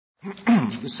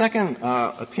The second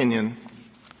opinion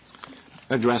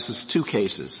addresses two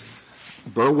cases.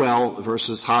 Burwell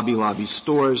versus Hobby Lobby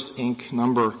Stores, Inc.,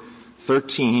 number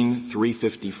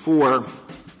 13354,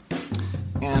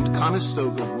 and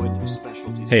Conestoga Wood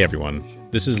Specialties. Hey everyone,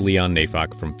 this is Leon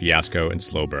Nafok from Fiasco and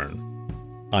Slow Burn.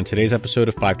 On today's episode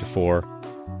of 5 to 4,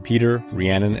 Peter,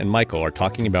 Rhiannon, and Michael are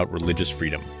talking about religious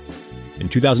freedom. In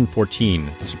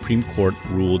 2014, the Supreme Court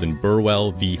ruled in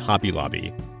Burwell v. Hobby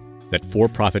Lobby that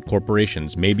for-profit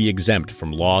corporations may be exempt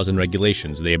from laws and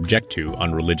regulations they object to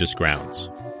on religious grounds.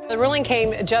 The ruling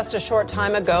came just a short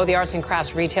time ago. The arts and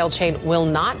crafts retail chain will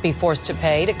not be forced to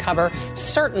pay to cover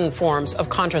certain forms of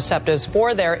contraceptives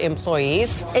for their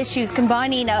employees. Issues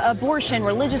combining abortion,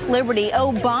 religious liberty,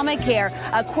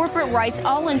 Obamacare, corporate rights,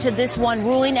 all into this one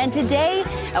ruling. And today,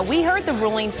 we heard the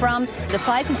ruling from the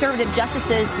 5 conservative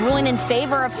justices ruling in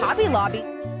favor of Hobby Lobby.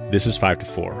 This is 5 to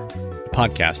 4, a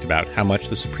podcast about how much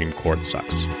the Supreme Court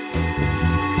sucks.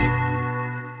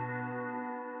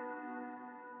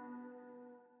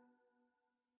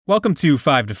 Welcome to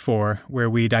 5 to 4, where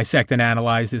we dissect and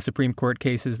analyze the Supreme Court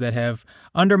cases that have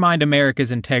undermined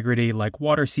America's integrity like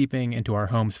water seeping into our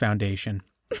home's foundation.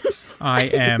 I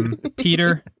am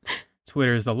Peter.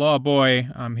 Twitter's the law boy.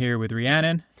 I'm here with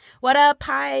Rhiannon. What up?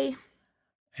 Hi.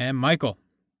 And Michael.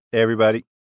 Hey, everybody.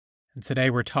 And today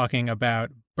we're talking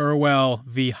about Burwell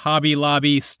v. Hobby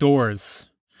Lobby Stores,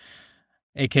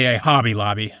 a.k.a. Hobby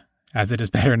Lobby, as it is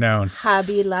better known.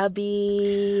 Hobby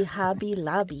Lobby, Hobby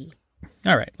Lobby.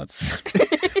 All right, let's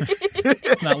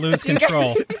not lose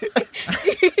control.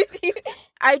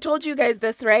 I told you guys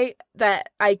this, right? That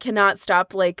I cannot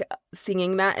stop,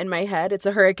 singing that in my head. It's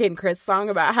a Hurricane Chris song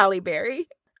about Halle Berry.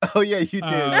 Oh, yeah, you did.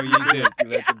 Oh, you did.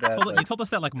 You told us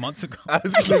that months ago. I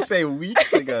was going to say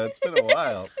weeks ago. It's been a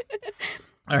while.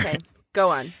 All Okay, right. Go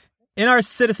on. In our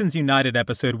Citizens United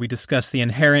episode, we discussed the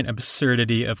inherent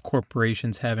absurdity of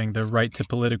corporations having the right to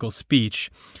political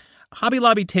speech. Hobby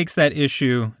Lobby takes that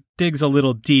issue, digs a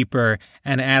little deeper,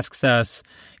 and asks us,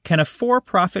 can a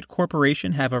for-profit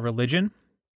corporation have a religion?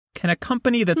 Can a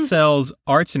company that sells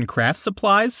arts and crafts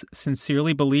supplies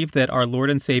sincerely believe that our Lord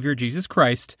and Savior Jesus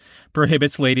Christ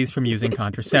prohibits ladies from using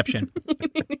contraception?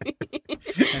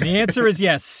 And the answer is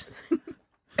yes.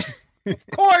 Of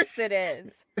course it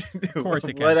is. Of course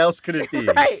it can. What else could it be?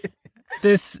 Right.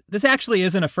 This actually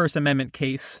isn't a First Amendment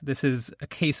case. This is a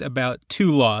case about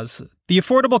two laws. The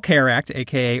Affordable Care Act,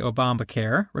 a.k.a.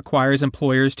 Obamacare, requires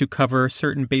employers to cover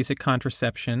certain basic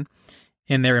contraception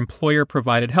in their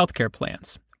employer-provided health care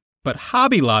plans. But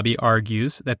Hobby Lobby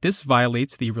argues that this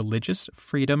violates the Religious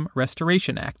Freedom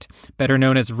Restoration Act, better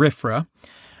known as RFRA,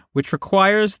 which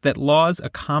requires that laws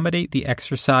accommodate the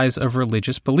exercise of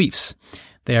religious beliefs.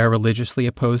 They are religiously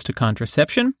opposed to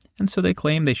contraception, and so they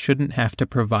claim they shouldn't have to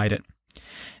provide it.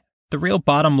 The real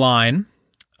bottom line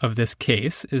of this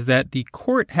case is that the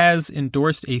court has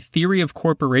endorsed a theory of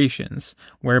corporations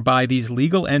whereby these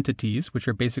legal entities, which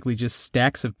are basically just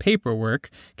stacks of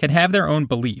paperwork, can have their own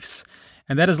beliefs.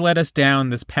 And that has led us down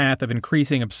this path of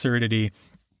increasing absurdity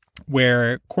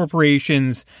where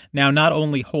corporations now not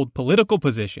only hold political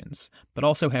positions, but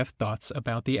also have thoughts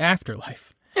about the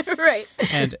afterlife. Right.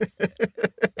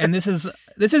 And this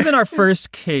isn't our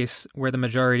first case where the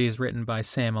majority is written by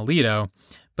Sam Alito,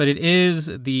 but it is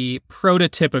the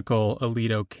prototypical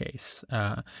Alito case.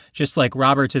 Just like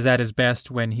Roberts is at his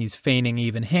best when he's feigning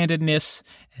even-handedness,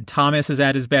 and Thomas is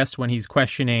at his best when he's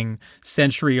questioning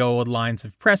century-old lines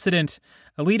of precedent,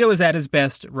 Alito is at his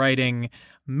best writing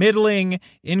middling,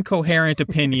 incoherent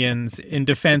opinions in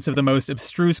defense of the most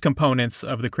abstruse components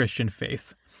of the Christian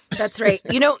faith. That's right.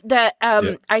 You know, that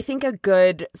I think a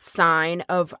good sign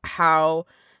of how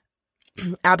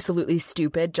absolutely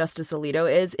stupid Justice Alito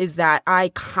is that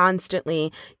I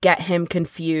constantly get him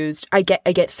confused. I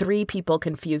get 3 people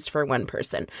confused for one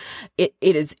person.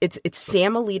 It's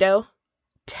Sam Alito,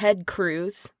 Ted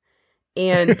Cruz,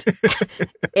 and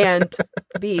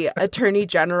the Attorney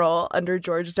General under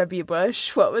George W.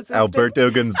 Bush. What was his Alberto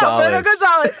name? Gonzalez. Alberto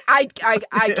Gonzalez. I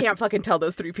can't fucking tell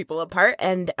those 3 people apart.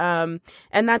 And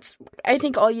that's, I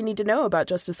think, all you need to know about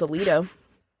Justice Alito.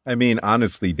 I mean,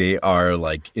 honestly, they are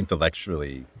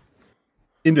intellectually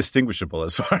indistinguishable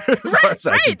as far as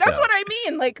I can That's tell. what I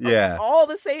mean. Yeah. all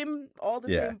the same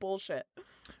bullshit.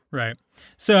 Right.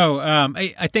 So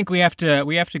I think we have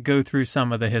to go through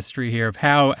some of the history here of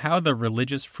how the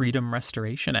Religious Freedom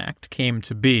Restoration Act came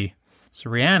to be. So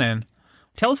Rhiannon,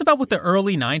 tell us about what the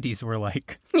early 90s were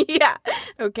like. Yeah.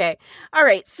 Okay. All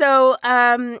right. So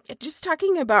just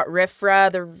talking about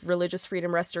RFRA, the Religious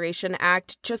Freedom Restoration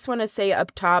Act, just want to say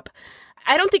up top,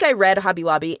 I don't think I read Hobby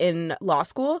Lobby in law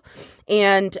school,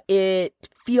 and it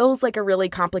feels like a really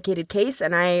complicated case.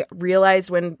 And I realized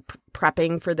when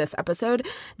prepping for this episode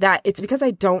that it's because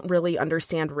I don't really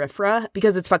understand RFRA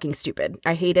because it's fucking stupid.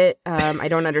 I hate it. I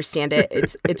don't understand it.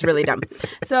 It's really dumb.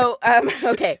 So,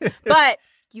 okay. But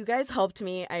you guys helped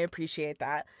me. I appreciate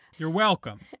that. You're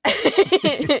welcome.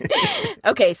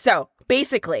 Okay, so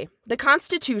basically, the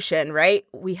Constitution, right?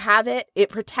 We have it. It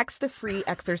protects the free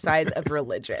exercise of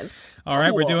religion. All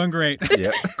right, we're doing great.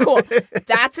 Yeah. Cool.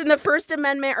 That's in the First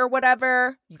Amendment or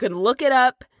whatever. You can look it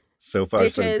up. So far,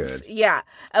 so good. Yeah.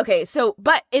 Okay. So,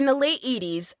 but in the late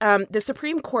 80s, the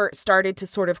Supreme Court started to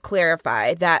sort of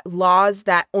clarify that laws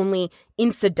that only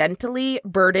incidentally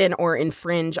burden or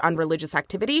infringe on religious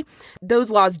activity, those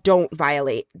laws don't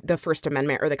violate the First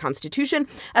Amendment or the Constitution,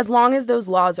 as long as those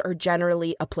laws are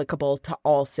generally applicable to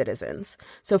all citizens.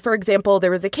 So, for example, there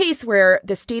was a case where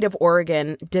the state of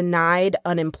Oregon denied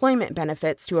unemployment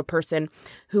benefits to a person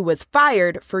who was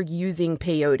fired for using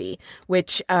peyote,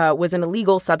 which was an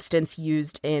illegal substance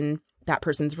used in that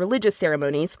person's religious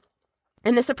ceremonies.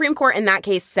 And the Supreme Court in that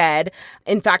case said,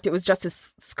 in fact, it was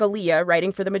Justice Scalia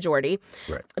writing for the majority.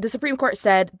 Right. The Supreme Court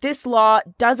said this law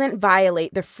doesn't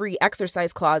violate the free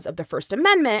exercise clause of the First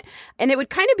Amendment. And it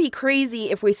would kind of be crazy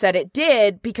if we said it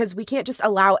did, because we can't just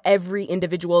allow every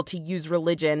individual to use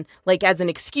religion like as an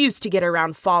excuse to get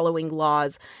around following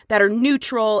laws that are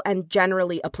neutral and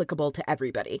generally applicable to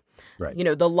everybody. Right. You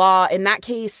know, the law in that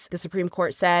case, the Supreme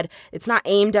Court said it's not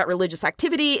aimed at religious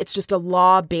activity. It's just a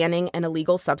law banning an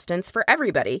illegal substance for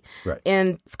everybody. Right.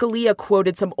 And Scalia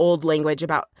quoted some old language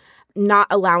about not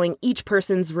allowing each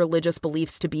person's religious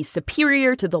beliefs to be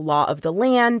superior to the law of the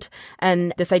land,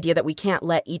 and this idea that we can't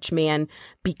let each man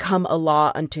become a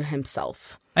law unto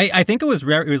himself. I think it was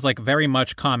like very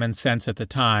much common sense at the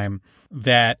time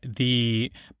that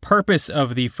the purpose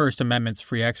of the First Amendment's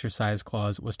free exercise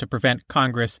clause was to prevent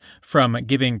Congress from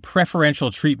giving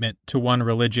preferential treatment to one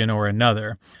religion or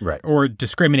another, right, or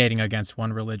discriminating against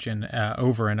one religion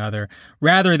over another,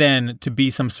 rather than to be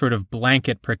some sort of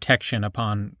blanket protection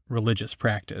upon religious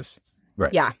practice.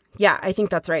 Right. Yeah, I think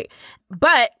that's right.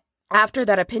 But after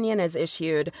that opinion is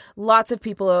issued, lots of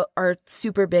people are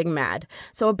super big mad.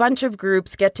 So a bunch of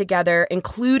groups get together,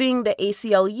 including the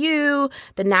ACLU,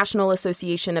 the National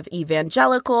Association of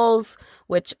Evangelicals,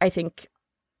 which I think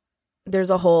there's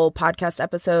a whole podcast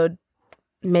episode,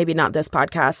 maybe not this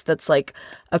podcast, that's like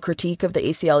a critique of the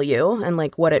ACLU and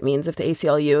like what it means if the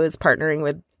ACLU is partnering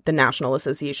with the National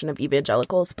Association of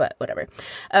Evangelicals, but whatever.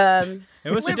 It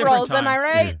was liberals, a different time. Am I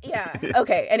right? Yeah.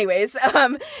 Okay. Anyways,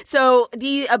 so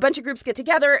a bunch of groups get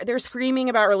together. They're screaming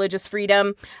about religious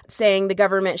freedom, saying the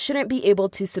government shouldn't be able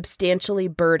to substantially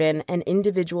burden an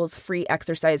individual's free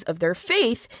exercise of their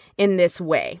faith in this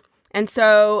way. And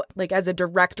so, like, as a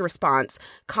direct response,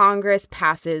 Congress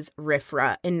passes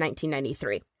RFRA in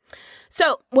 1993.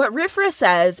 So what RFRA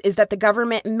says is that the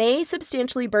government may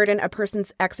substantially burden a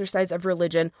person's exercise of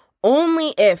religion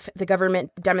only if the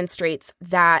government demonstrates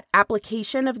that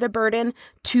application of the burden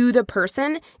to the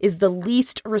person is the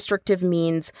least restrictive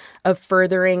means of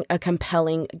furthering a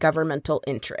compelling governmental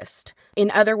interest.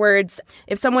 In other words,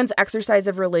 if someone's exercise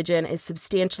of religion is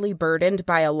substantially burdened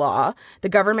by a law, the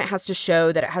government has to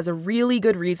show that it has a really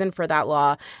good reason for that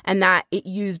law and that it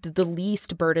used the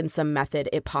least burdensome method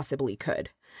it possibly could.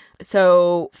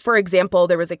 So, for example,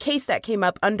 there was a case that came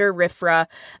up under RFRA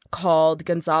called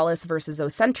Gonzalez versus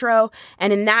Ocentro.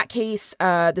 And in that case,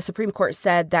 the Supreme Court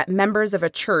said that members of a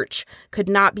church could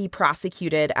not be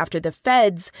prosecuted after the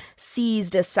feds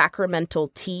seized a sacramental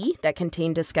tea that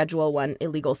contained a Schedule I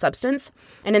illegal substance.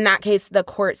 And in that case, the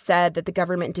court said that the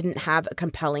government didn't have a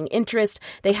compelling interest.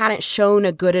 They hadn't shown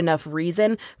a good enough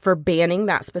reason for banning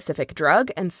that specific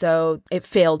drug. And so it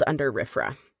failed under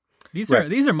RFRA. These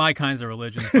are my kinds of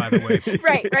religions, by the way.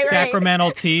 Right.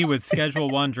 Sacramental tea with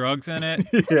Schedule I drugs in it.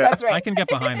 Yeah. That's right. I can get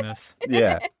behind this.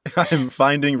 Yeah. I'm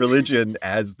finding religion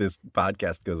as this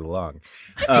podcast goes along.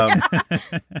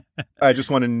 I just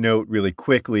want to note really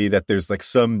quickly that there's like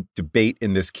some debate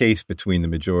in this case between the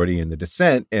majority and the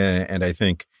dissent. And I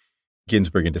think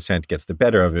Ginsburg and dissent gets the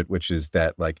better of it, which is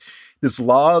that like this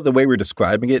law, the way we're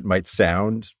describing it might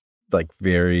sound like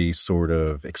very sort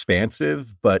of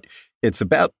expansive, but it's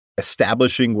about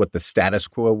establishing what the status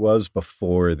quo was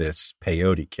before this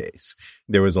peyote case.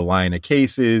 There was a line of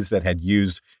cases that had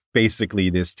used basically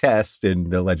this test,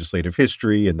 and the legislative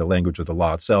history and the language of the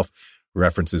law itself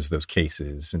references those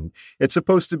cases. And it's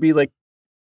supposed to be like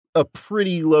a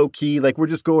pretty low key, like we're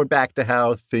just going back to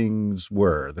how things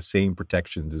were, the same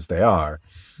protections as they are.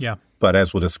 Yeah. But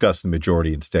as we'll discuss, the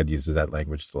majority instead uses that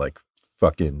language to like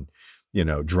fucking,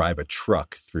 drive a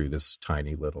truck through this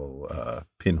tiny little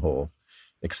pinhole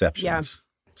exceptions. Yeah,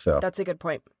 so that's a good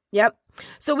point. Yep.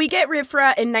 So we get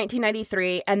RFRA in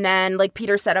 1993, and then, like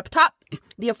Peter said up top,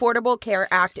 the Affordable Care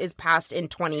Act is passed in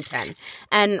 2010.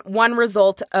 And one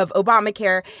result of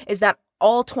Obamacare is that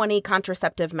all 20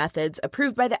 contraceptive methods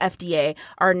approved by the FDA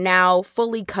are now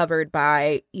fully covered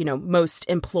by, most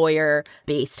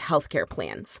employer-based healthcare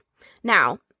plans.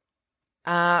 Now,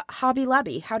 Hobby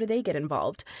Lobby, how do they get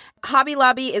involved? Hobby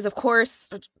Lobby is, of course,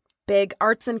 a big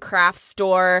arts and crafts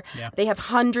store. Yeah. They have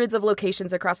hundreds of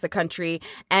locations across the country,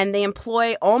 and they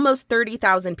employ almost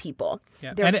 30,000 people.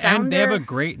 Yeah. And they have a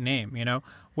great name,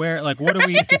 where, like, what do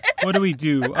we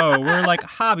do? Oh, we're like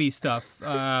hobby stuff.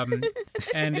 And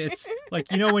it's like,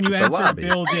 when you enter a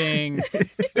building,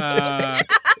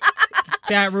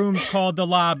 that room's called the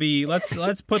lobby.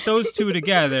 Let's put those two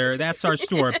together. That's our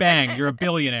store. Bang, you're a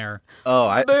billionaire. Oh,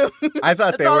 I thought they were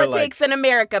like... That's all it takes in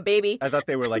America, baby. I thought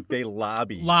they were like, they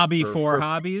lobby. Lobby for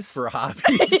hobbies? For hobbies.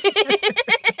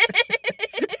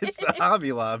 It's the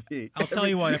Hobby Lobby. I'll tell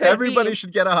you what. Everybody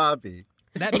should get a hobby.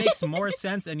 That makes more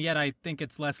sense, and yet I think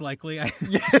it's less likely.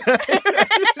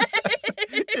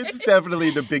 It's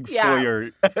definitely the big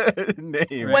foyer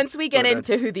name. Once we get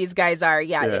into who these guys are,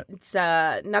 it's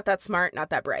not that smart, not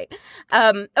that bright.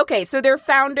 Okay, so their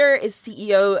founder is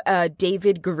CEO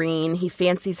David Green. He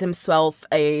fancies himself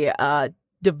a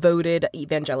devoted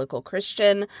evangelical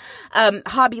Christian.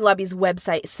 Hobby Lobby's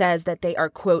website says that they are,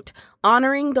 quote,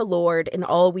 honoring the Lord in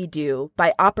all we do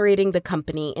by operating the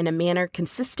company in a manner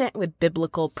consistent with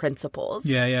biblical principles.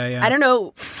 Yeah. I don't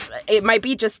know. It might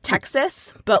be just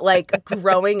Texas, but like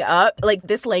growing up, like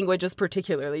this language is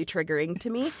particularly triggering to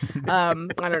me. I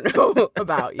don't know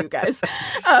about you guys.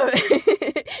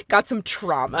 Got some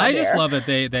trauma. I just love that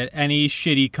that any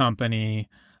shitty company,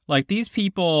 like these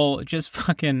people just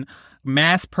fucking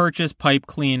mass purchase pipe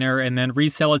cleaner and then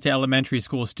resell it to elementary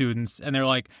school students. And they're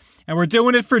like, and we're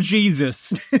doing it for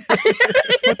Jesus.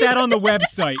 Put that on the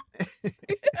website.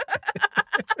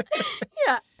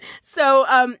 Yeah. So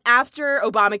after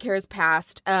Obamacare is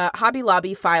passed, Hobby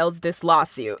Lobby files this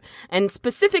lawsuit. And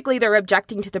specifically, they're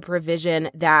objecting to the provision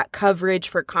that coverage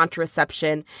for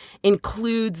contraception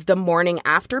includes the morning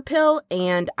after pill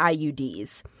and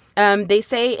IUDs. They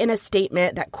say in a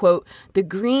statement that, quote, the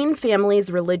Green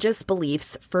family's religious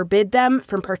beliefs forbid them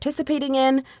from participating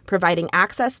in, providing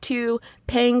access to,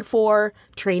 paying for,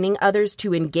 training others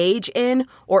to engage in,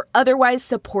 or otherwise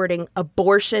supporting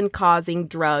abortion-causing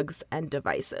drugs and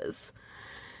devices.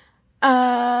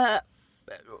 We'll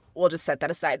just set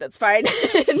that aside. That's fine.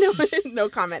 No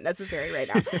comment necessary right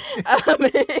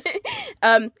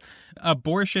now.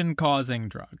 Abortion-causing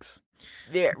drugs.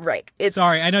 Yeah, right.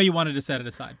 Sorry, I know you wanted to set it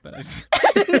aside, but I just...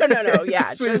 No.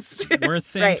 Yeah, just worth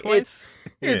saying twice.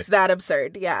 It's that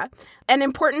absurd. Yeah. An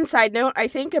important side note, I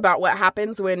think, about what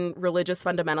happens when religious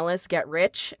fundamentalists get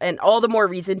rich, and all the more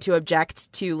reason to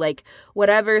object to like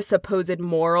whatever supposed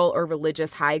moral or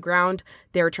religious high ground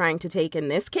they're trying to take in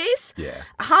this case. Yeah.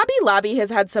 Hobby Lobby has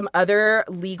had some other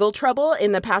legal trouble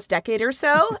in the past decade or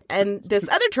so, and this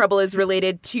other trouble is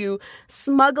related to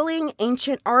smuggling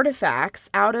ancient artifacts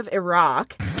out of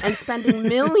Iraq and spending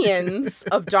millions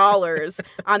of dollars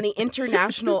on the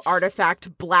international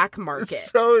artifact black market.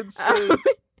 So insane.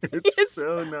 It's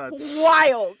so nuts.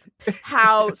 Wild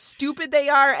how stupid they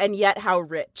are and yet how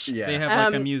rich. Yeah. They have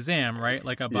like a museum, right?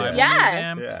 Like a Bible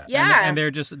museum. Yeah. And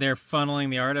they're funneling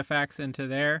the artifacts into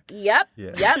there. Yep.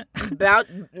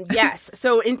 Yes.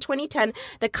 So in 2010,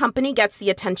 the company gets the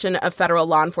attention of federal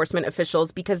law enforcement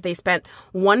officials because they spent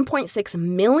 $1.6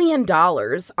 million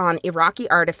on Iraqi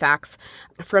artifacts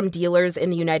from dealers in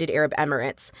the United Arab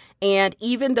Emirates. And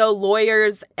even though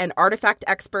lawyers and artifact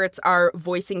experts are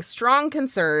voicing strong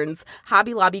concerns,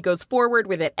 Hobby Lobby goes forward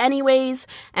with it anyways.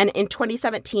 And in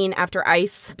 2017, after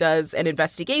ICE does an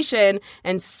investigation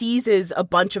and seizes a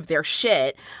bunch of their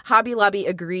shit, Hobby Lobby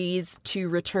agrees to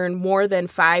return more than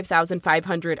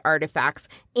 5,500 artifacts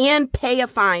and pay a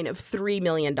fine of $3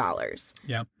 million.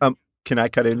 Yeah. Can I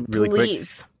cut in really quick?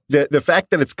 Please. The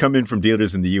fact that it's coming from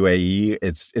dealers in the UAE,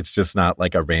 it's just not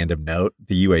like a random note.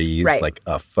 The UAE is like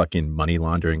a fucking money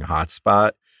laundering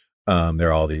hotspot. There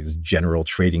are all these general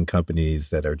trading companies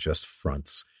that are just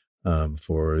fronts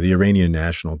for the Iranian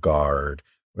National Guard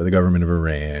or the government of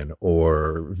Iran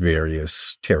or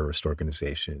various terrorist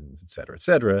organizations, et cetera, et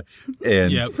cetera.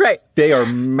 And they are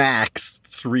max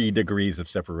 3 degrees of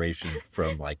separation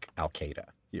from like Al-Qaeda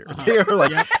here. They are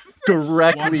like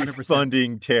directly 100%.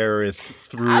 Funding terrorists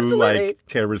through like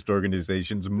terrorist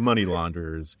organizations, money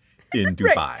launderers in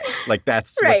Dubai. Like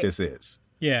that's what this is.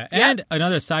 Yeah, and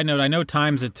another side note, I know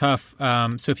times are tough,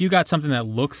 so if you got something that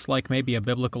looks like maybe a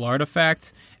biblical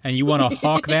artifact and you want to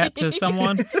hawk that to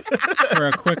someone for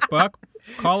a quick buck,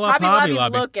 Call up Hobby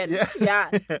Lobby. Looking.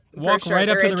 Yeah. Walk sure. right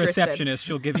up They're to the interested. receptionist.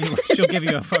 She'll give you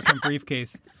a fucking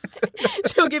briefcase.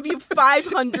 She'll give you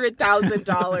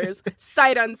 $500,000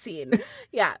 sight unseen.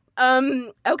 Yeah.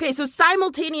 Okay. So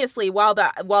simultaneously, while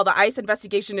the ICE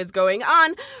investigation is going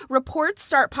on, reports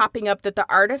start popping up that the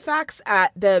artifacts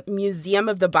at the Museum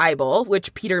of the Bible,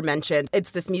 which Peter mentioned,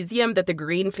 it's this museum that the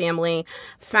Green family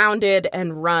founded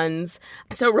and runs.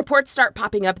 So reports start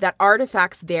popping up that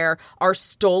artifacts there are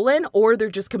stolen or they're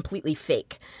just completely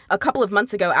fake. A couple of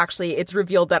months ago, actually, it's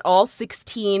revealed that all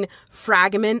 16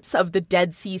 fragments of the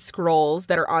Dead Sea Scrolls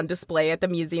that are on display at the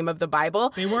Museum of the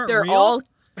Bible, they're real?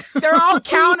 They're all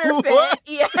counterfeit. What?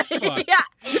 Yeah.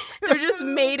 They're just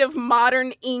made of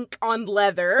modern ink on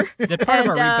leather. Did part of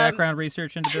our background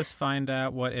research into this find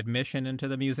out what admission into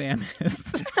the museum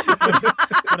is? What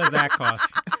does that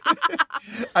cost?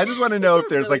 I just want to know if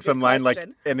there's really like some good line like,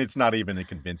 question. and it's not even a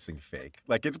convincing fake.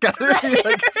 Like it's got to be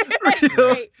like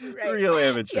real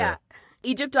amateur. Yeah.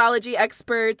 Egyptology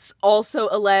experts also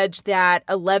allege that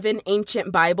 11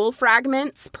 ancient Bible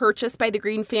fragments purchased by the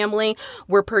Green family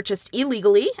were purchased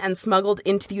illegally and smuggled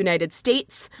into the United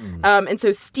States. And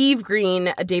so Steve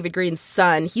Green, David Green's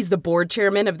son, he's the board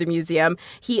chairman of the museum.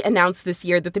 He announced this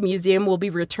year that the museum will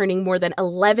be returning more than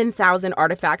 11,000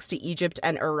 artifacts to Egypt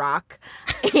and Iraq.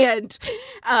 And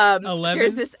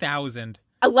 11,000.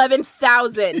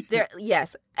 11,000.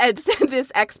 Yes. And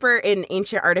this expert in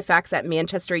ancient artifacts at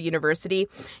Manchester University,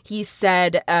 he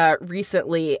said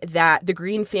recently that the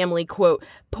Green family, quote,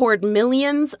 poured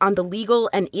millions on the legal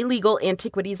and illegal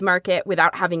antiquities market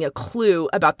without having a clue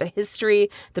about the history,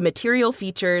 the material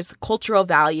features, cultural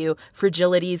value,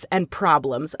 fragilities, and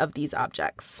problems of these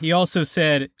objects. He also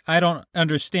said, I don't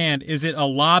understand. Is it a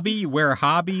lobby where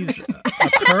hobbies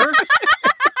occur?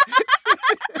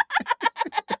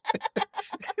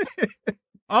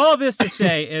 All of this to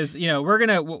say is, we're going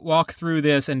to walk through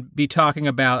this and be talking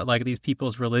about like these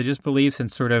people's religious beliefs and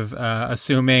sort of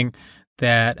assuming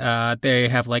that they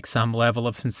have like some level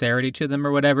of sincerity to them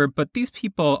or whatever. But these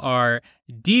people are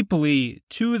deeply,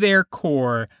 to their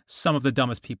core, some of the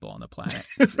dumbest people on the planet.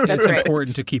 It's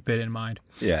important to keep it in mind.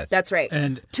 Yes. That's right.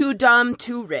 And too dumb,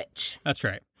 too rich. That's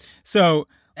right. So,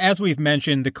 as we've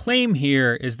mentioned, the claim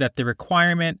here is that the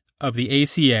requirement of the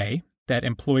ACA that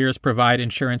employers provide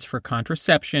insurance for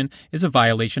contraception is a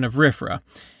violation of RFRA.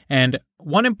 And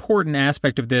one important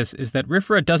aspect of this is that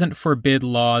RFRA doesn't forbid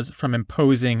laws from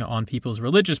imposing on people's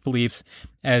religious beliefs.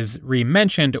 As Ree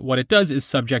mentioned, what it does is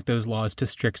subject those laws to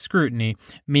strict scrutiny,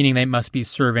 meaning they must be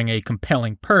serving a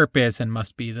compelling purpose and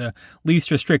must be the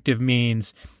least restrictive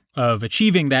means of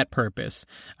achieving that purpose.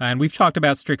 And we've talked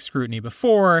about strict scrutiny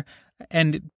before.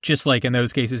 And just like in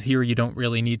those cases here, you don't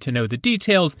really need to know the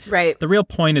details. Right. The real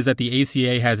point is that the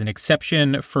ACA has an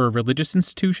exception for religious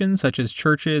institutions such as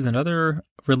churches and other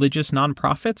religious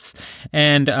nonprofits.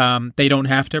 And they don't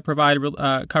have to provide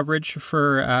coverage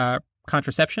for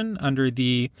contraception under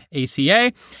the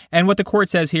ACA. And what the court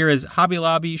says here is Hobby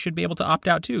Lobby should be able to opt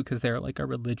out too because they're like a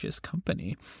religious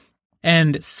company.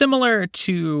 And similar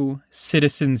to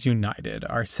Citizens United,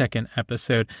 our second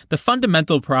episode, the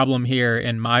fundamental problem here,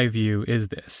 in my view, is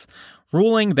this.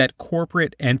 Ruling that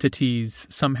corporate entities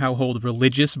somehow hold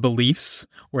religious beliefs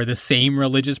or the same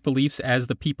religious beliefs as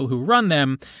the people who run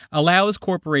them allows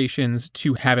corporations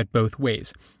to have it both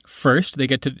ways. First, they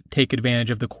get to take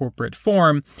advantage of the corporate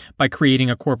form by creating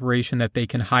a corporation that they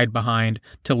can hide behind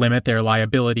to limit their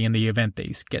liability in the event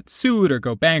they get sued or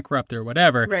go bankrupt or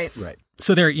whatever. Right.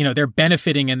 So they're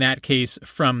benefiting in that case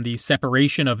from the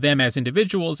separation of them as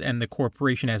individuals and the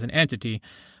corporation as an entity.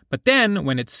 But then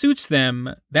when it suits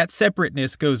them, that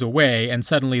separateness goes away and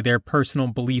suddenly their personal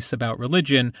beliefs about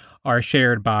religion are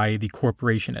shared by the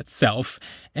corporation itself.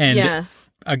 And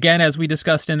again, as we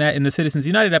discussed in the Citizens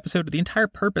United episode, the entire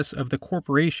purpose of the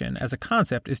corporation as a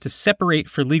concept is to separate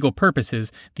for legal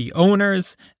purposes the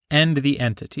owners and the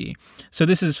entity. So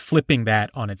this is flipping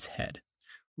that on its head.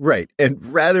 Right. And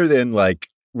rather than like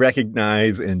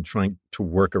recognize and trying to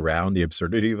work around the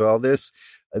absurdity of all this,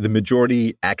 the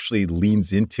majority actually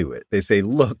leans into it. They say,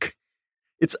 look,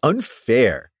 it's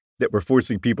unfair that we're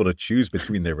forcing people to choose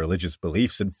between their religious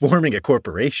beliefs and forming a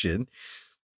corporation.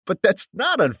 But that's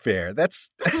not unfair. That's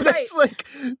like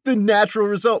the natural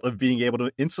result of being able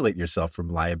to insulate yourself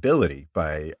from liability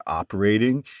by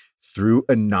operating through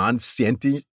a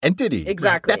non-sentient entity.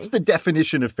 Exactly. That's the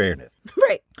definition of fairness.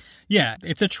 Right. Yeah,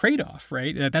 it's a trade-off,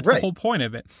 right? That's the whole point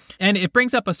of it. And it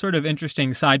brings up a sort of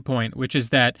interesting side point, which is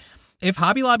that if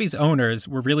Hobby Lobby's owners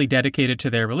were really dedicated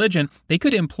to their religion, they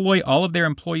could employ all of their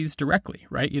employees directly,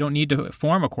 right? You don't need to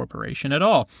form a corporation at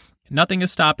all. Nothing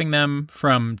is stopping them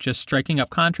from just striking up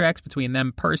contracts between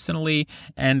them personally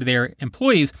and their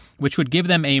employees, which would give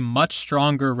them a much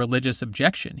stronger religious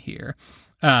objection here.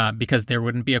 Because there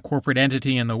wouldn't be a corporate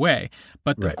entity in the way.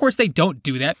 But of course, they don't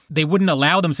do that. They wouldn't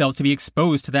allow themselves to be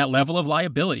exposed to that level of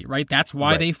liability, right? That's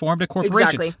why they formed a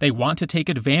corporation. Exactly. They want to take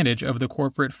advantage of the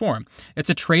corporate form.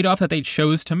 It's a trade-off that they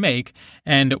chose to make.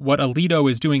 And what Alito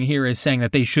is doing here is saying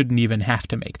that they shouldn't even have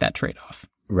to make that trade-off.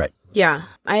 Right. Yeah.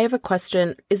 I have a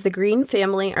question. Is the Green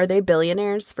family, are they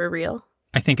billionaires for real?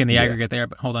 I think in the aggregate there,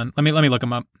 but hold on. Let me look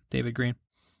them up. David Green.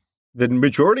 The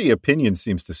majority opinion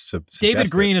seems to suggest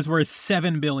David Green is worth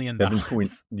 $7 billion.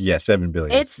 $7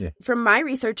 billion. It's from my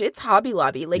research, it's Hobby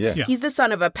Lobby. Like he's the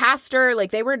son of a pastor.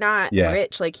 Like they were not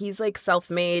rich. Like he's like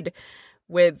self-made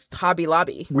with Hobby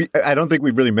Lobby. I don't think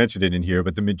we've really mentioned it in here,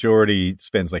 but the majority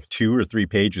spends like 2 or 3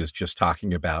 pages just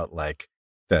talking about like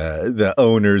the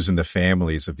owners and the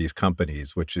families of these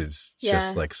companies, which is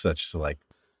just like such like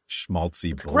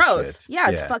schmaltzy bullshit. Gross. Yeah,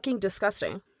 it's fucking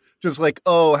disgusting. Just like,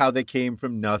 oh, how they came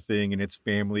from nothing and it's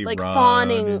family like run.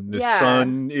 Fawning. And the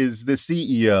son is the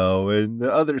CEO and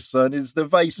the other son is the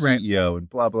vice CEO and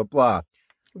blah, blah, blah.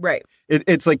 Right.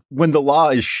 It's like when the law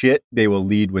is shit, they will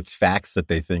lead with facts that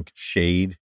they think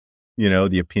shade,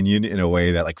 the opinion in a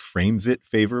way that like frames it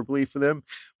favorably for them.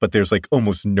 But there's like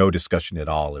almost no discussion at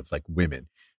all of like women,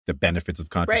 the benefits of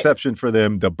contraception for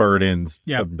them, the burdens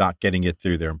of not getting it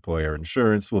through their employer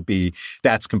insurance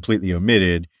that's completely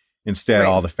omitted. Instead,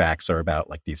 all the facts are about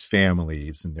like these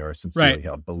families and their sincerely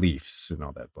held beliefs and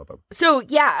all that, blah, blah, blah. So,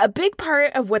 yeah, a big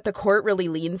part of what the court really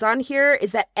leans on here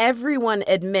is that everyone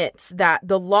admits that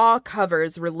the law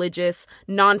covers religious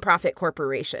nonprofit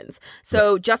corporations.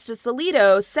 So Justice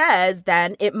Alito says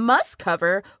then it must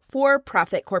cover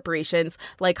for-profit corporations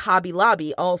like Hobby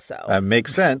Lobby also. That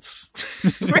makes sense.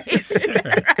 Right.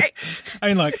 I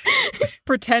mean, look,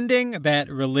 pretending that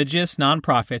religious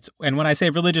nonprofits, and when I say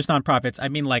religious nonprofits, I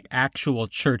mean like actual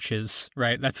churches,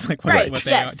 right? That's like what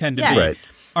they tend to be. Right.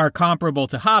 Are comparable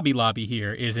to Hobby Lobby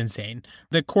here is insane.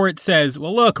 The court says,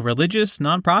 well, look, religious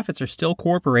nonprofits are still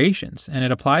corporations, and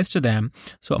it applies to them,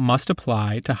 so it must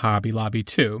apply to Hobby Lobby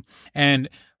too. And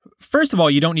first of all,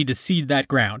 you don't need to cede that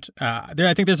ground.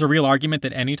 I think there's a real argument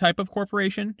that any type of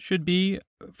corporation should be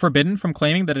forbidden from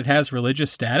claiming that it has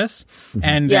religious status,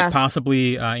 and that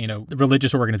possibly,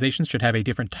 religious organizations should have a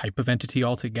different type of entity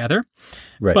altogether.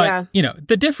 Right. But,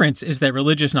 the difference is that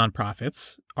religious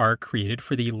nonprofits are created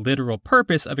for the literal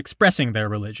purpose of expressing their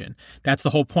religion. That's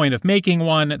the whole point of making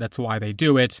one. That's why they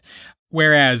do it.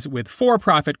 Whereas with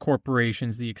for-profit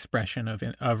corporations, the expression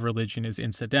of religion is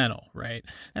incidental, right?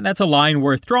 And that's a line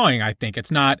worth drawing, I think.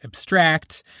 It's not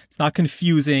abstract. It's not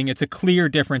confusing. It's a clear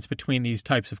difference between these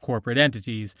types of corporate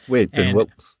entities. Wait, then what?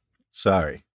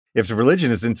 Sorry. If the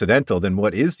religion is incidental, then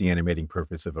what is the animating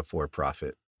purpose of a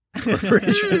for-profit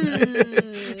corporation?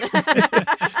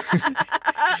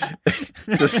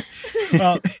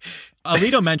 Well,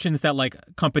 Alito mentions that like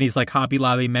companies like Hobby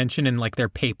Lobby mention in like their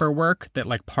paperwork that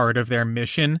like part of their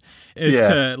mission is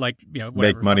to like,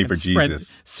 make money for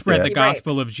Jesus. Spread the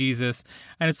gospel of Jesus.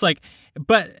 And it's like,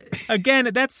 but again,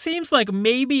 that seems like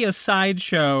maybe a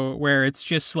sideshow where it's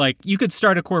just like you could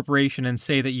start a corporation and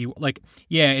say that you like,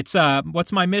 it's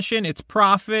what's my mission? It's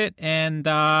profit and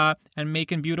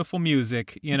making beautiful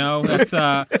music.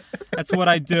 That's what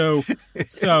I do.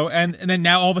 So and then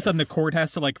now all of a sudden the court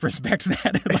has to like respect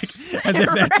that, like as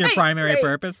if that's your primary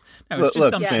purpose. No, it's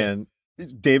just dumb shit. Man,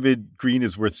 David Green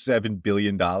is worth $7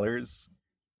 billion.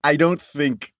 I don't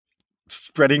think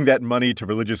spreading that money to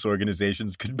religious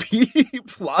organizations could be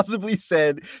plausibly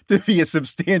said to be a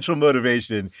substantial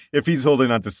motivation if he's holding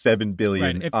on to $7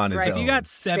 billion on his own. If you got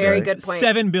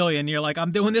 $7 billion, you're like,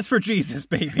 I'm doing this for Jesus,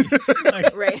 baby.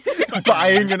 Like,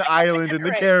 buying an island in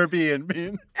the Caribbean,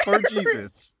 man, for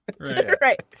Jesus.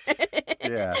 Right.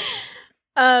 Yeah.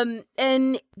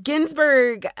 And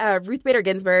Ginsburg, Ruth Bader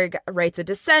Ginsburg writes a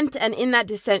dissent, and in that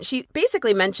dissent, she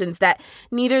basically mentions that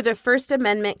neither the First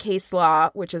Amendment case law,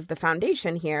 which is the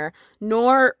foundation here,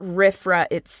 nor RFRA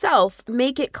itself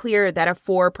make it clear that a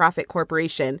for-profit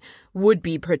corporation would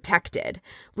be protected,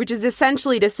 which is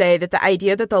essentially to say that the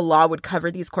idea that the law would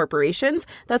cover these corporations,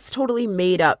 that's totally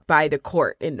made up by the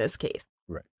court in this case.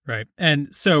 Right.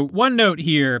 And so one note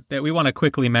here that we want to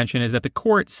quickly mention is that the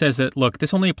court says that, look,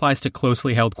 this only applies to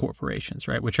closely held corporations,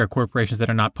 right, which are corporations that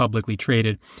are not publicly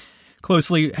traded.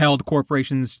 Closely held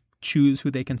corporations choose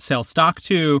who they can sell stock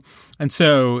to. And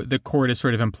so the court is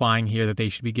sort of implying here that they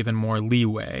should be given more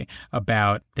leeway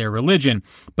about their religion.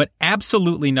 But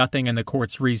absolutely nothing in the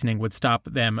court's reasoning would stop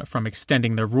them from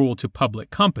extending the rule to public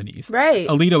companies. Right.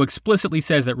 Alito explicitly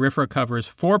says that RFRA covers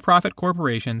for-profit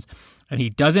corporations, and he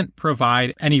doesn't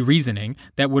provide any reasoning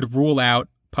that would rule out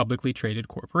publicly traded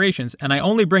corporations. And I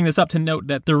only bring this up to note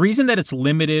that the reason that it's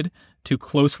limited to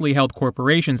closely held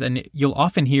corporations, and you'll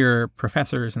often hear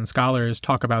professors and scholars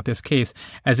talk about this case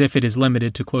as if it is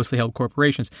limited to closely held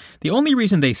corporations. The only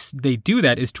reason they do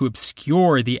that is to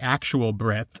obscure the actual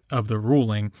breadth of the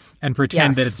ruling and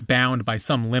pretend that it's bound by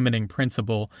some limiting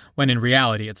principle when in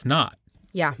reality it's not.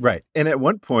 Yeah. Right. And at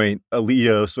one point,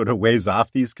 Alito sort of weighs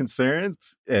off these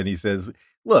concerns and he says,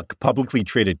 look, publicly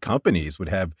traded companies would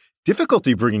have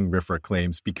difficulty bringing RFRA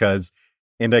claims because,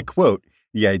 and I quote,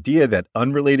 the idea that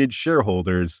unrelated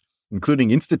shareholders, including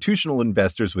institutional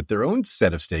investors with their own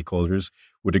set of stakeholders,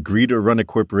 would agree to run a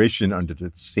corporation under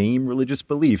the same religious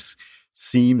beliefs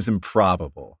seems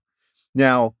improbable.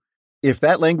 Now, if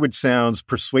that language sounds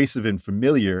persuasive and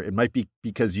familiar, it might be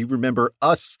because you remember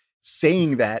us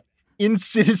saying that in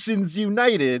Citizens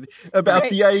United about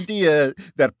the idea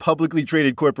that publicly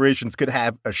traded corporations could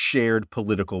have a shared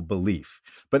political belief.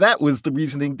 But that was the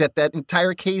reasoning that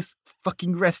entire case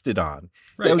fucking rested on.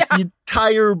 Right. That was the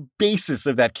entire basis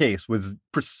of that case was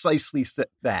precisely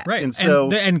that. Right. And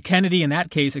so, and Kennedy in that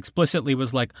case explicitly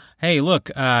was like, hey, look,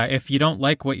 if you don't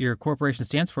like what your corporation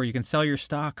stands for, you can sell your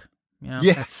stock. You know,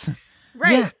 yes.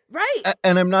 Right. Yeah. Right.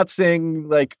 And I'm not saying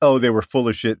like, oh, they were full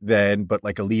of shit then, but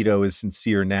like Alito is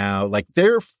sincere now. Like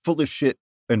they're full of shit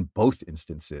in both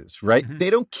instances, right? Mm-hmm. They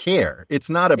don't care. It's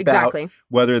not about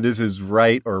whether this is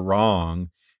right or wrong.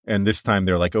 And this time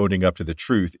they're like owning up to the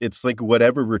truth. It's like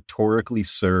whatever rhetorically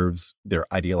serves their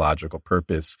ideological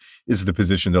purpose is the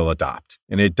position they'll adopt.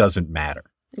 And it doesn't matter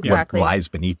what lies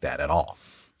beneath that at all.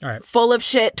 All right. Full of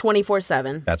shit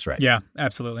 24/7. That's right. Yeah,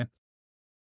 absolutely.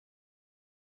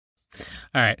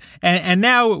 All right. And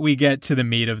now we get to the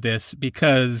meat of this,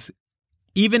 because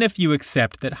even if you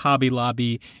accept that Hobby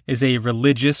Lobby is a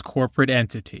religious corporate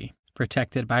entity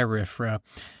protected by RFRA,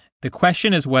 the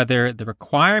question is whether the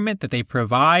requirement that they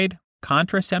provide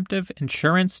contraceptive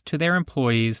insurance to their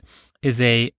employees is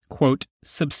a, quote,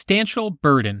 substantial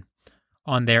burden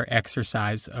on their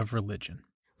exercise of religion.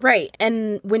 Right.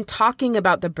 And when talking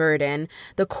about the burden,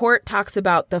 the court talks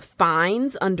about the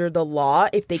fines under the law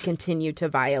if they continue to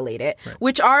violate it,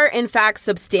 which are, in fact,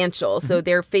 substantial. Mm-hmm. So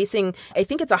they're facing, I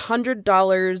think it's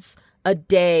 $100 a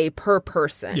day per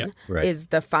person is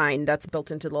the fine that's built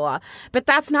into the law. But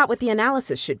that's not what the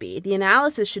analysis should be. The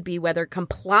analysis should be whether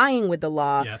complying with the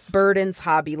law burdens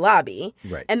Hobby Lobby.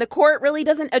 Right. And the court really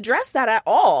doesn't address that at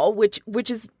all, which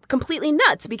is completely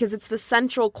nuts because it's the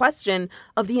central question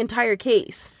of the entire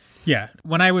case. Yeah.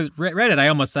 When I was read it, I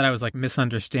almost thought I was like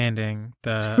misunderstanding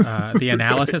the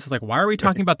analysis. It's like, why are we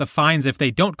talking about the fines if they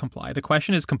don't comply? The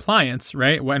question is compliance,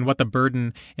 right? And what the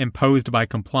burden imposed by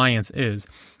compliance is.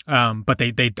 But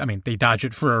they dodge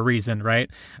it for a reason, right?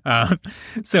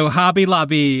 So Hobby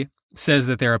Lobby says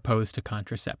that they're opposed to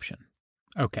contraception.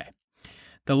 Okay.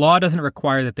 The law doesn't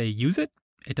require that they use it.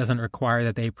 It doesn't require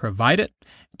that they provide it.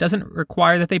 It doesn't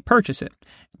require that they purchase it.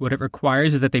 What it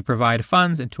requires is that they provide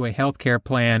funds into a healthcare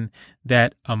plan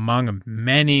that, among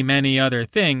many, many other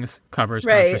things, covers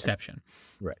contraception.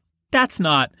 Right. That's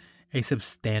not a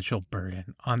substantial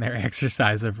burden on their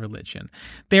exercise of religion.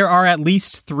 There are at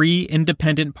least 3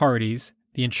 independent parties,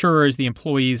 the insurers, the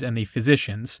employees, and the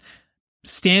physicians,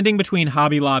 standing between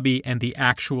Hobby Lobby and the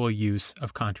actual use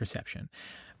of contraception.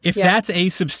 If that's a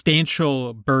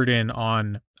substantial burden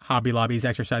on Hobby Lobby's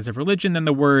exercise of religion, then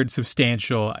the word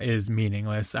substantial is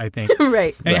meaningless, I think.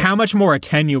 Right. And how much more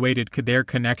attenuated could their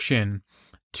connection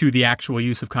to the actual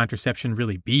use of contraception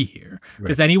really be here? Right.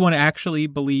 Does anyone actually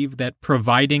believe that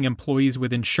providing employees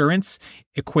with insurance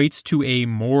equates to a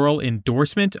moral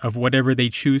endorsement of whatever they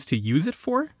choose to use it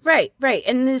for? Right.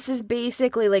 And this is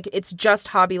basically like it's just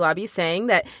Hobby Lobby saying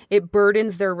that it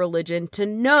burdens their religion to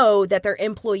know that their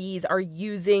employees are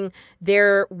using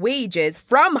their wages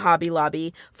from Hobby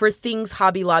Lobby for things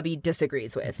Hobby Lobby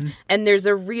disagrees with. Mm-hmm. And there's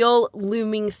a real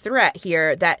looming threat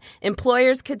here that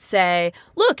employers could say,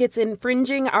 look, it's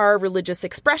infringing our religious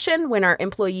expression when our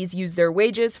employees use their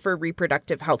wages for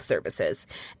reproductive health services.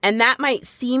 And that might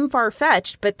seem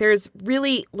far-fetched, but there's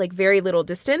really like very little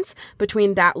distance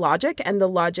between that logic and the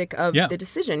logic of the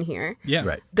decision here. Yeah.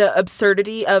 Right. The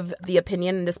absurdity of the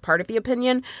opinion, and this part of the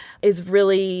opinion, is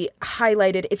really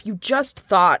highlighted if you just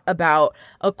thought about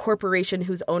a corporation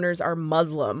whose owners are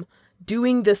Muslim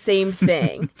doing the same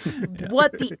thing,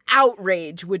 what the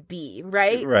outrage would be,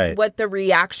 right? Right. What the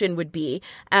reaction would be.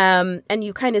 And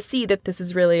you kind of see that this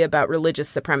is really about religious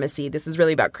supremacy. This is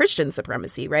really about Christian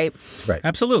supremacy, right? Right.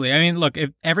 Absolutely. I mean, look,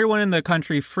 if everyone in the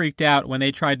country freaked out when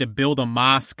they tried to build a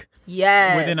mosque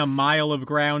within a mile of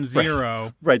ground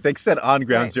zero. Right. They said on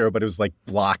ground zero, but it was like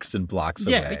blocks and blocks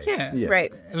away. Yeah.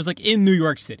 Right. It was like in New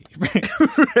York City. Right.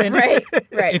 Right.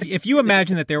 If you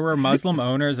imagine that there were Muslim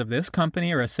owners of this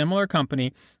company or a similar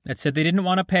company that said they didn't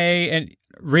want to pay, and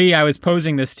I was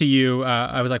posing this to you.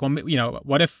 I was like, well,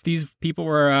 what if these people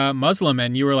were Muslim?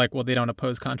 And you were like, well, they don't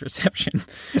oppose contraception.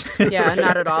 Yeah,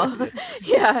 not at all.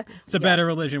 Yeah. It's a better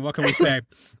religion. What can we say?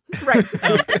 Right.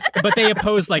 But they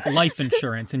oppose like life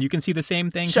insurance, and you can see the same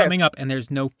thing coming up, and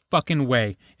there's no fucking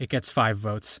way it gets 5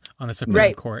 votes on the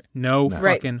Supreme Court. No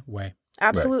fucking way.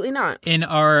 Absolutely not. In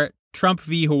our Trump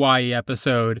v. Hawaii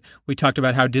episode, we talked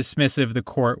about how dismissive the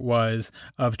court was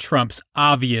of Trump's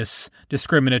obvious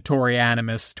discriminatory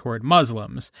animus toward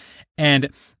Muslims.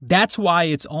 And that's why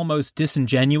it's almost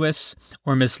disingenuous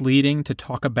or misleading to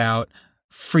talk about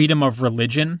freedom of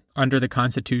religion under the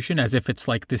Constitution as if it's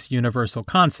like this universal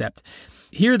concept.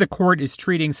 Here, the court is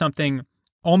treating something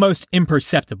almost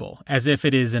imperceptible as if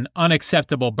it is an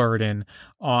unacceptable burden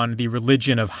on the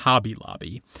religion of Hobby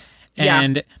Lobby.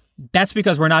 And that's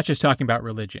because we're not just talking about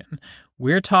religion.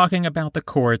 We're talking about the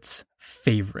court's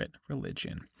favorite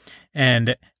religion.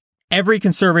 And every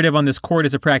conservative on this court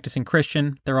is a practicing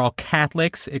Christian. They're all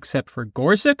Catholics except for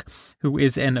Gorsuch, who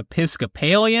is an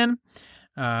Episcopalian.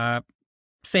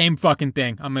 Same fucking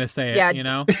thing. I'm going to say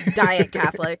it, Diet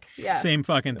Catholic. Yeah. Same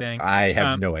fucking thing. I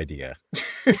have no idea.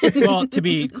 Well, to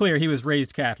be clear, he was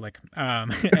raised Catholic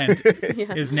and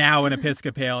is now an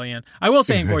Episcopalian. I will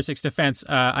say in Gorsuch's defense,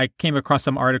 I came across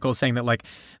some articles saying that like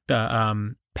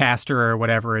the pastor or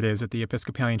whatever it is at the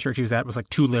Episcopalian church he was at was like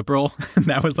too liberal. And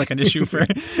that was like an issue for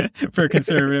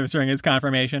conservatives during his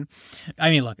confirmation.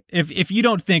 I mean, look, if you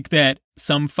don't think that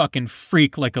some fucking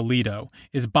freak like Alito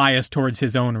is biased towards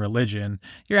his own religion,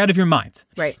 you're out of your mind.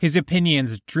 Right. His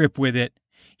opinions drip with it.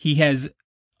 He has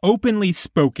openly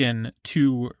spoken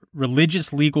to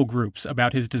religious legal groups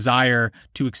about his desire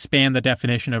to expand the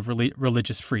definition of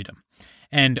religious freedom.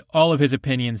 And all of his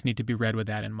opinions need to be read with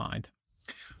that in mind.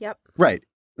 Yep. Right.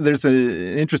 There's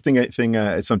an interesting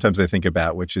thing sometimes I think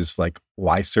about, which is like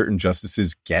why certain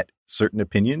justices get certain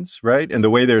opinions, right? And the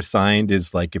way they're assigned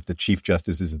is like if the chief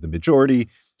justice is the majority,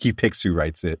 he picks who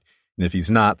writes it. And if he's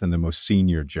not, then the most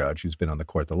senior judge who's been on the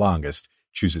court the longest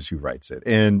chooses who writes it.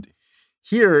 And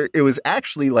here it was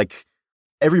actually like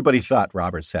everybody thought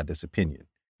Roberts had this opinion.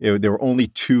 There were only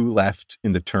 2 left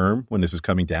in the term when this was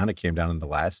coming down. It came down on the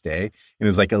last day. And it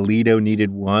was like Alito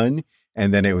needed 1.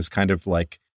 And then it was kind of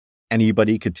like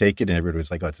anybody could take it. And everybody was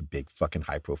like, oh, it's a big fucking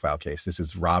high profile case. This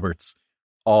is Roberts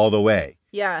all the way.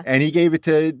 Yeah. And he gave it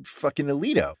to fucking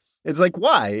Alito. It's like,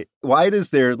 why? Why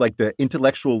does there like the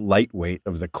intellectual lightweight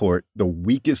of the court, the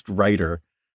weakest writer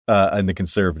and the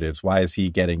conservatives, why is he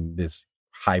getting this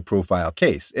high profile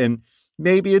case? And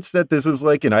maybe it's that this is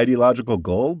like an ideological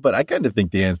goal, but I kind of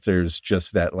think the answer is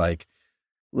just that, like,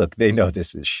 look, they know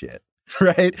this is shit.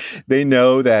 Right? They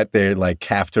know that they like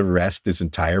have to rest this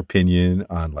entire opinion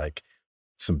on like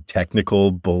some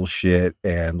technical bullshit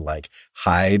and like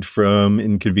hide from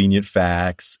inconvenient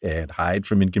facts and hide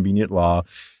from inconvenient law.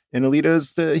 And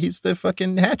Alito's he's the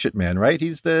fucking hatchet man, right?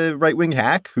 He's the right-wing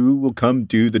hack who will come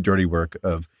do the dirty work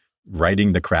of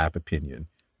writing the crap opinion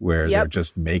where they're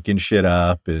just making shit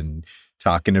up and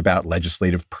talking about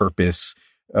legislative purpose,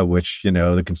 which,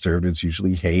 the conservatives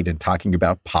usually hate, and talking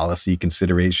about policy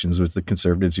considerations, which the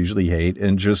conservatives usually hate,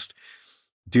 and just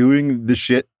doing the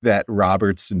shit that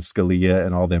Roberts and Scalia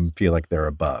and all them feel like they're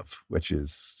above, which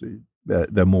is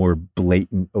the more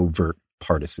blatant, overt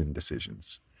partisan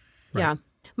decisions. Right. Yeah.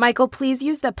 Michael, please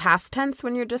use the past tense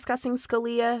when you're discussing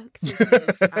Scalia.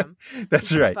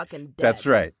 That's right. Fucking dead. That's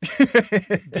right.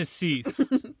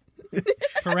 Deceased.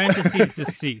 Parentheses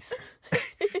deceased.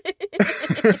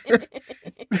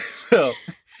 So,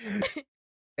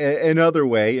 another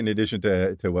way, in addition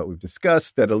to what we've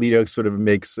discussed, that Alito sort of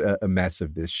makes a mess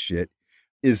of this shit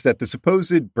is that the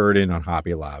supposed burden on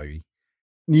Hobby Lobby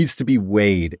needs to be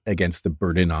weighed against the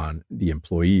burden on the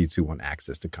employees who want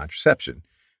access to contraception.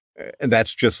 And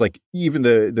that's just like even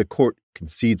the court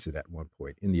concedes it at one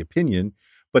point in the opinion,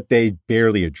 but they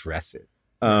barely address it.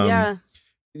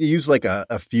 You use like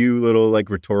a few little like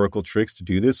rhetorical tricks to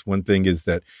do this. One thing is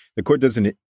that the court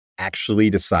doesn't actually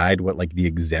decide what like the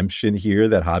exemption here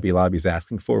that Hobby Lobby is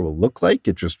asking for will look like.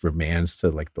 It just remands to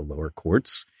like the lower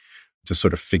courts to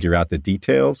sort of figure out the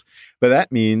details. But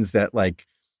that means that like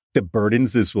the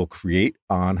burdens this will create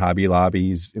on Hobby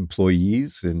Lobby's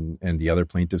employees and the other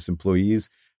plaintiffs' employees,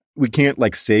 we can't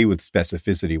like say with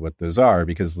specificity what those are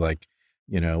because like,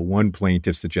 one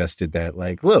plaintiff suggested that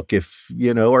like, look, if,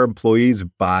 our employees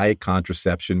buy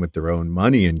contraception with their own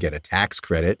money and get a tax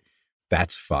credit,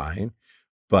 that's fine.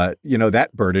 But,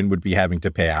 that burden would be having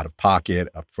to pay out of pocket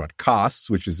upfront costs,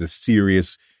 which is a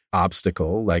serious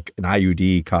obstacle. Like an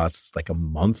IUD costs like a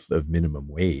month of minimum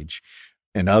wage.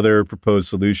 Another proposed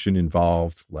solution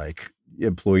involved like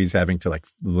employees having to like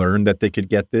learn that they could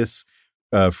get this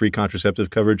free contraceptive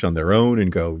coverage on their own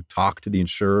and go talk to the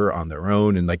insurer on their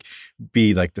own and like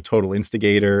be like the total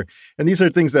instigator. And these are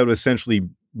things that would essentially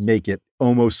make it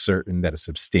almost certain that a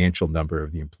substantial number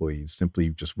of the employees simply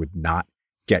just would not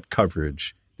get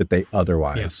coverage that they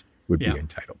otherwise would be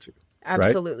entitled to.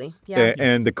 Absolutely. Right? Yeah.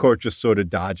 And the court just sort of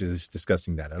dodges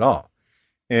discussing that at all.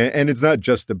 And it's not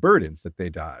just the burdens that they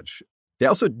dodge. They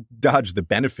also dodge the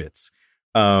benefits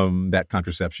that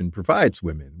contraception provides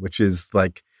women, which is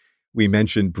like we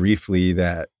mentioned briefly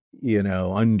that,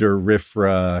 under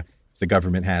RFRA, if the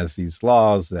government has these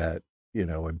laws that,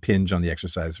 impinge on the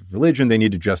exercise of religion, they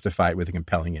need to justify it with a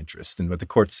compelling interest. And what the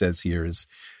court says here is,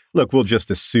 look, we'll just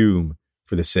assume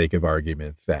for the sake of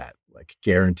argument that like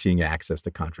guaranteeing access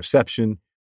to contraception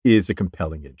is a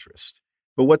compelling interest.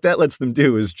 But what that lets them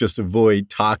do is just avoid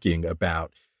talking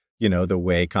about, the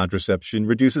way contraception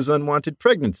reduces unwanted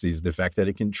pregnancies, the fact that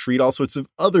it can treat all sorts of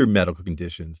other medical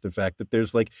conditions, the fact that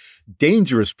there's like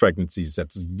dangerous pregnancies.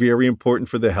 That's very important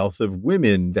for the health of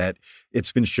women, that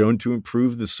it's been shown to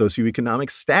improve the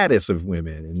socioeconomic status of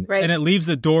women. Right. And it leaves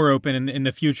the door open in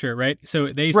the future, right?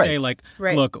 So they say like,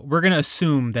 look, we're going to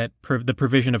assume that the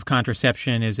provision of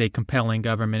contraception is a compelling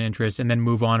government interest and then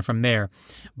move on from there.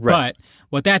 Right. But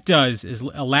what that does is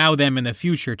allow them in the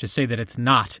future to say that it's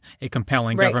not a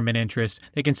compelling government interest.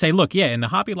 They can say, look, in the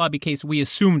Hobby Lobby case, we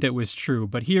assumed it was true,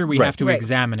 but here we have to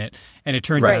examine it. And it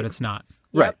turns out it's not.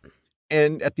 Right.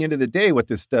 And at the end of the day, what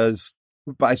this does,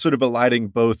 by sort of aligning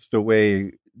both the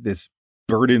way this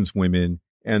burdens women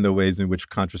and the ways in which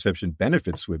contraception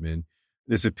benefits women,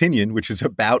 this opinion, which is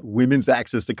about women's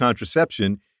access to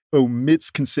contraception,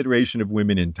 omits consideration of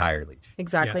women entirely.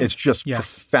 Exactly. It's just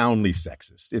profoundly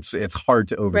sexist. It's hard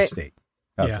to overstate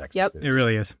how sexist it is. It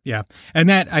really is. Yeah. And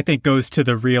that, I think, goes to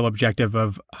the real objective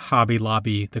of Hobby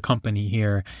Lobby, the company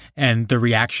here, and the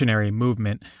reactionary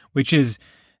movement, which is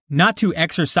not to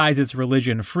exercise its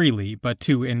religion freely, but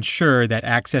to ensure that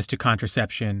access to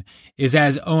contraception is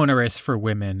as onerous for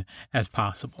women as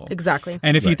possible. Exactly.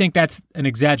 And if you think that's an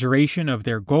exaggeration of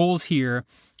their goals here,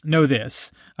 know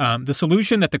this. The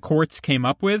solution that the courts came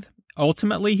up with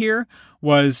ultimately here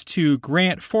was to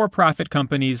grant for-profit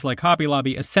companies like Hobby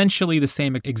Lobby essentially the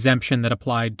same exemption that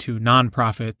applied to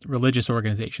nonprofit religious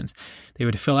organizations. They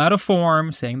would fill out a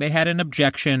form saying they had an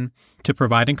objection to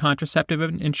providing contraceptive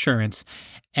insurance,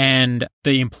 and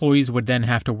the employees would then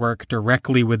have to work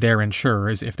directly with their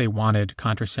insurers if they wanted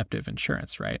contraceptive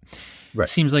insurance, right?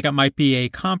 Seems like it might be a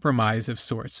compromise of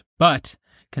sorts, but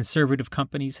conservative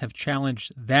companies have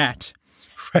challenged that,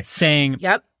 saying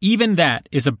even that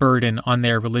is a burden on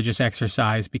their religious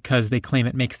exercise because they claim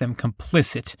it makes them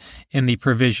complicit in the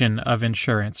provision of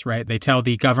insurance, right? They tell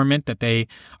the government that they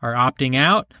are opting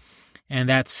out, and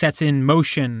that sets in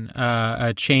motion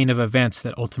a chain of events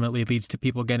that ultimately leads to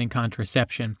people getting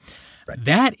contraception.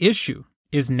 That issue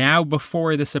is now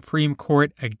before the Supreme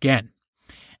Court again.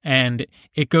 And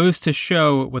it goes to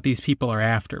show what these people are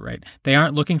after, right? They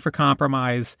aren't looking for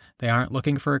compromise. They aren't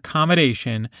looking for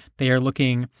accommodation. They are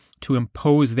looking to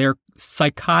impose their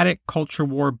psychotic culture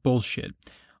war bullshit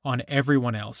on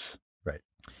everyone else.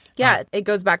 Yeah, it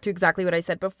goes back to exactly what I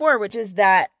said before, which is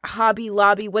that Hobby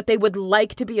Lobby, what they would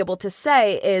like to be able to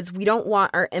say is we don't want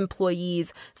our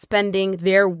employees spending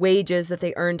their wages that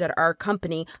they earned at our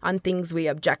company on things we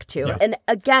object to. Yeah. And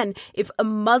again, if a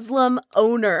Muslim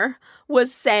owner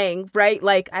was saying, right,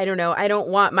 like, I don't know, I don't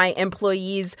want my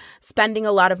employees spending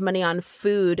a lot of money on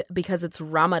food because it's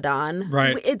Ramadan.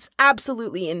 Right. It's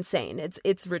absolutely insane.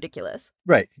 It's ridiculous.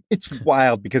 Right. It's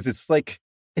wild because it's like,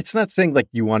 it's not saying like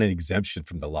you want an exemption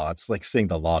from the law. It's like saying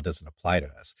the law doesn't apply to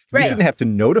us. We shouldn't have to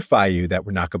notify you that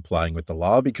we're not complying with the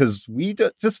law because we're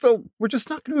just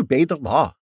not going to obey the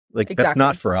law. Like that's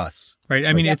not for us. Right.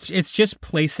 I mean, it's just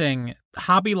placing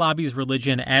Hobby Lobby's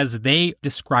religion as they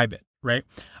describe it, right,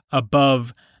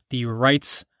 above the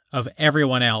rights of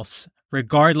everyone else,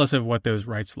 regardless of what those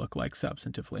rights look like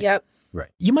substantively. Yep.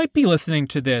 Right. You might be listening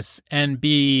to this and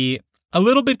be a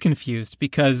little bit confused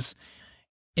because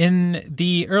in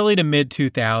the early to mid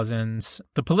 2000s,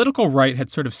 the political right had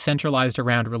sort of centralized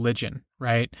around religion,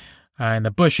 right? In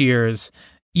the Bush years,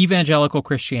 evangelical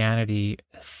Christianity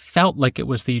felt like it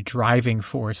was the driving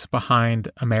force behind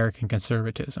American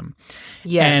conservatism.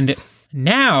 Yes. And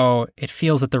now it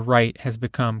feels that the right has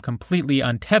become completely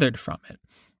untethered from it.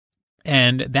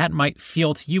 And that might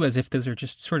feel to you as if those are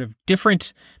just sort of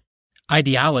different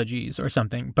ideologies or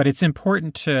something. But it's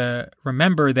important to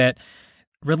remember that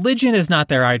religion is not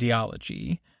their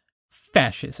ideology.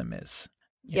 Fascism is.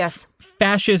 Yes.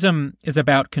 Fascism is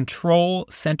about control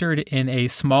centered in a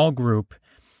small group,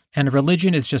 and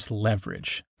religion is just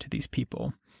leverage to these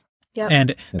people. Yep.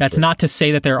 And that's right. not to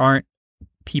say that there aren't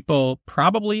people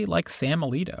probably like Sam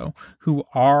Alito who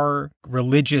are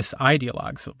religious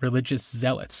ideologues, religious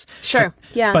zealots. Sure.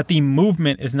 Yeah. But the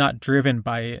movement is not driven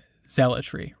by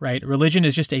zealotry, right? Religion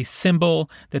is just a symbol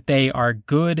that they are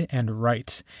good and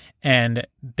right. And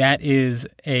that is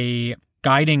a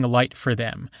guiding light for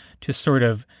them to sort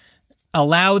of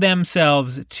allow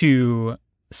themselves to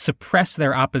suppress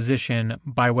their opposition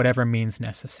by whatever means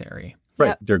necessary. Right.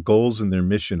 Yep. Their goals and their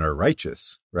mission are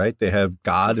righteous, right? They have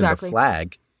God and the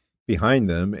flag behind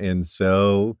them. And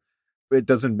so it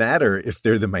doesn't matter if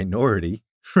they're the minority,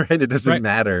 right? It doesn't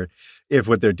matter if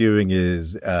what they're doing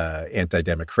is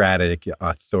anti-democratic,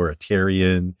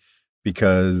 authoritarian,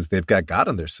 because they've got God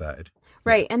on their side.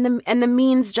 Right. And the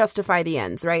means justify the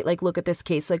ends, right? Like, look at this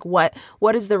case. Like, what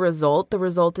is the result? The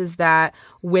result is that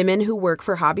women who work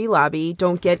for Hobby Lobby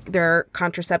don't get their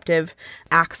contraceptive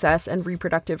access and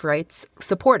reproductive rights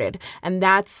supported. And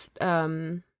that's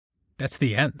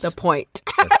the end. The point.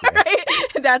 Right?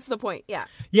 That's the point. Yeah.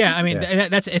 Yeah. I mean,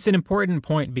 it's an important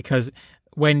point, because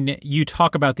when you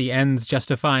talk about the ends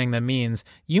justifying the means,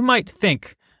 you might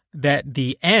think that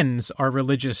the ends are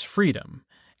religious freedom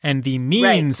and the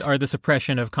means are the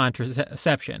suppression of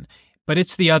contraception, but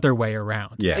it's the other way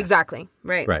around. Yeah, exactly.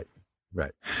 Right.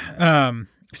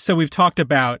 So we've talked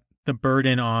about the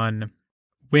burden on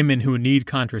women who need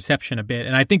contraception a bit,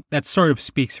 and I think that sort of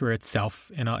speaks for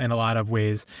itself in a lot of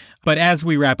ways. But as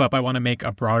we wrap up, I want to make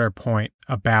a broader point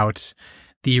about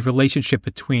the relationship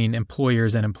between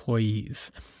employers and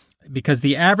employees, because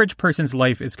the average person's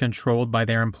life is controlled by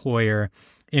their employer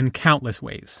in countless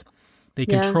ways. They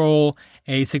control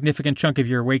a significant chunk of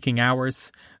your waking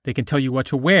hours. They can tell you what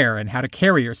to wear and how to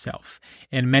carry yourself.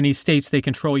 In many states, they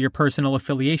control your personal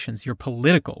affiliations, your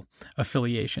political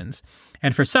affiliations.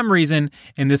 And for some reason,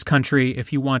 in this country,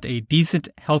 if you want a decent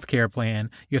healthcare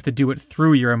plan, you have to do it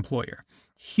through your employer.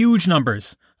 Huge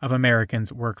numbers of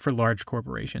Americans work for large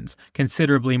corporations,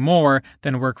 considerably more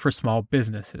than work for small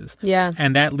businesses. Yeah.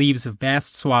 And that leaves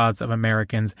vast swaths of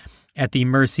Americans at the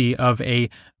mercy of a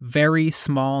very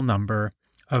small number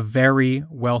of very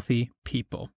wealthy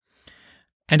people.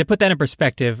 And to put that in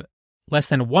perspective, less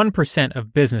than 1%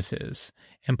 of businesses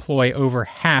employ over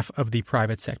half of the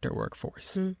private sector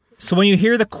workforce. Mm. So when you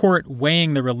hear the court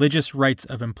weighing the religious rights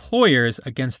of employers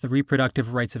against the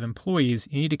reproductive rights of employees,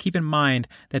 you need to keep in mind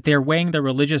that they're weighing the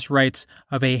religious rights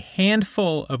of a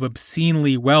handful of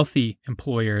obscenely wealthy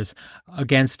employers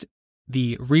against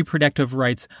the reproductive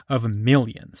rights of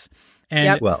millions.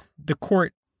 And the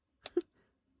court...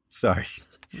 Sorry.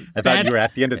 I thought you were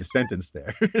at the end of the sentence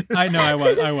there. I know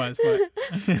I was. But...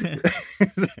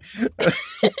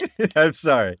 I'm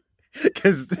sorry.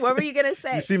 What were you going to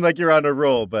say? You seem like you're on a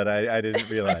roll, but I didn't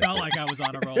realize. I felt like I was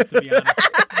on a roll, to be honest.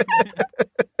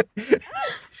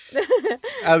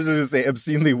 I was going to say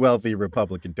obscenely wealthy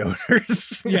Republican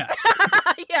donors. Yeah.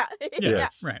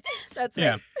 Yes. Right. That's right.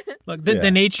 Yeah. Look,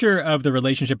 the nature of the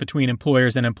relationship between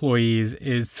employers and employees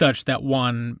is such that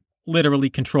one literally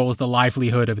controls the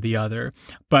livelihood of the other.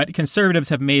 But conservatives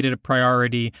have made it a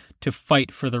priority to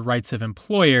fight for the rights of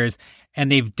employers,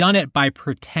 and they've done it by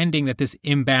pretending that this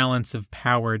imbalance of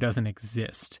power doesn't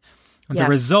exist. The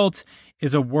result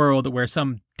is a world where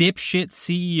some dipshit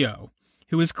CEO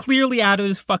who is clearly out of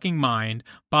his fucking mind,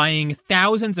 buying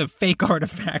thousands of fake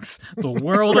artifacts the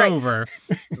world over,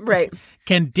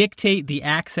 can dictate the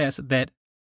access that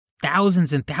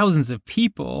thousands and thousands of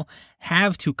people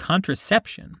have to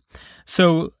contraception.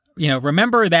 So,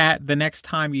 remember that the next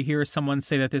time you hear someone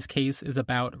say that this case is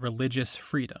about religious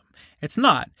freedom. It's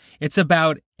not. It's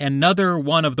about another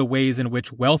one of the ways in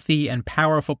which wealthy and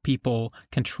powerful people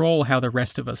control how the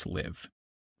rest of us live.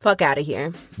 Fuck out of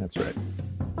here. That's right.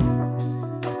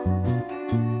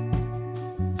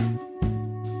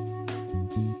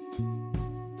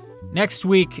 Next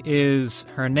week is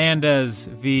Hernandez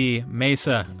v.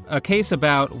 Mesa, a case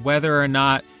about whether or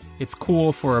not it's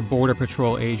cool for a Border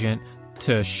Patrol agent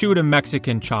to shoot a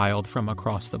Mexican child from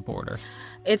across the border.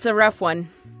 It's a rough one.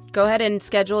 Go ahead and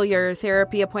schedule your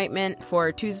therapy appointment for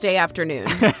Tuesday afternoon.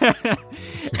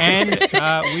 And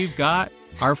we've got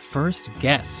our first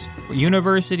guest,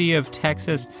 University of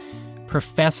Texas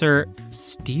Professor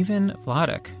Stephen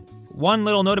Vladek. one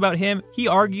little note about him, he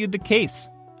argued the case.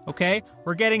 Okay?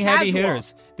 We're getting heavy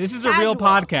hitters. This is a real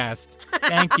podcast.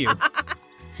 Thank you.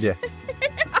 Yeah.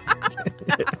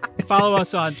 Follow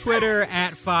us on Twitter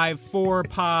at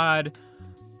 54pod.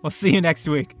 We'll see you next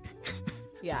week.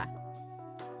 Yeah.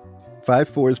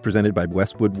 5-4 is presented by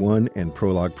Westwood One and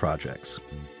Prologue Projects.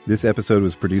 This episode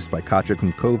was produced by Katja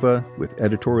Kumkova with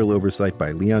editorial oversight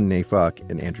by Leon Nafok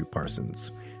and Andrew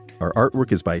Parsons. Our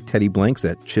artwork is by Teddy Blanks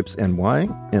at Chips NY,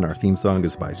 and our theme song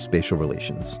is by Spatial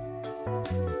Relations.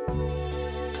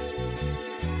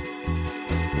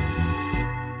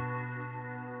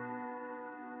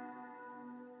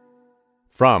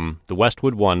 From the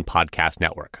Westwood One Podcast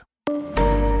Network.